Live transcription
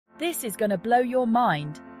This is gonna blow your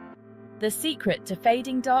mind. The secret to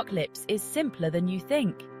fading dark lips is simpler than you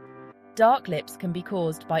think. Dark lips can be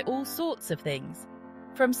caused by all sorts of things,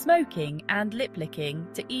 from smoking and lip licking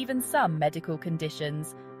to even some medical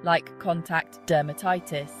conditions like contact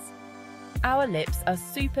dermatitis. Our lips are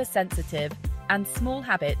super sensitive and small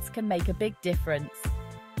habits can make a big difference.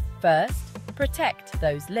 First, protect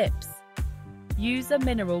those lips. Use a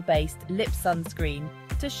mineral-based lip sunscreen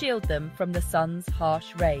to shield them from the sun's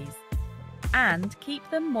harsh rays. And keep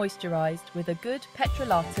them moisturized with a good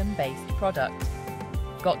petrolatum-based product.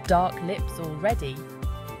 Got dark lips already?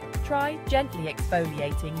 Try gently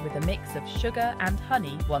exfoliating with a mix of sugar and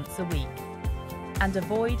honey once a week. And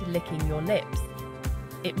avoid licking your lips.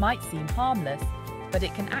 It might seem harmless, but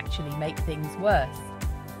it can actually make things worse.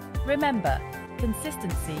 Remember,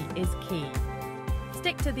 consistency is key.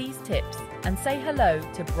 Stick to these tips and say hello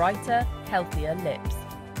to brighter, healthier lips.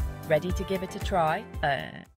 Ready to give it a try?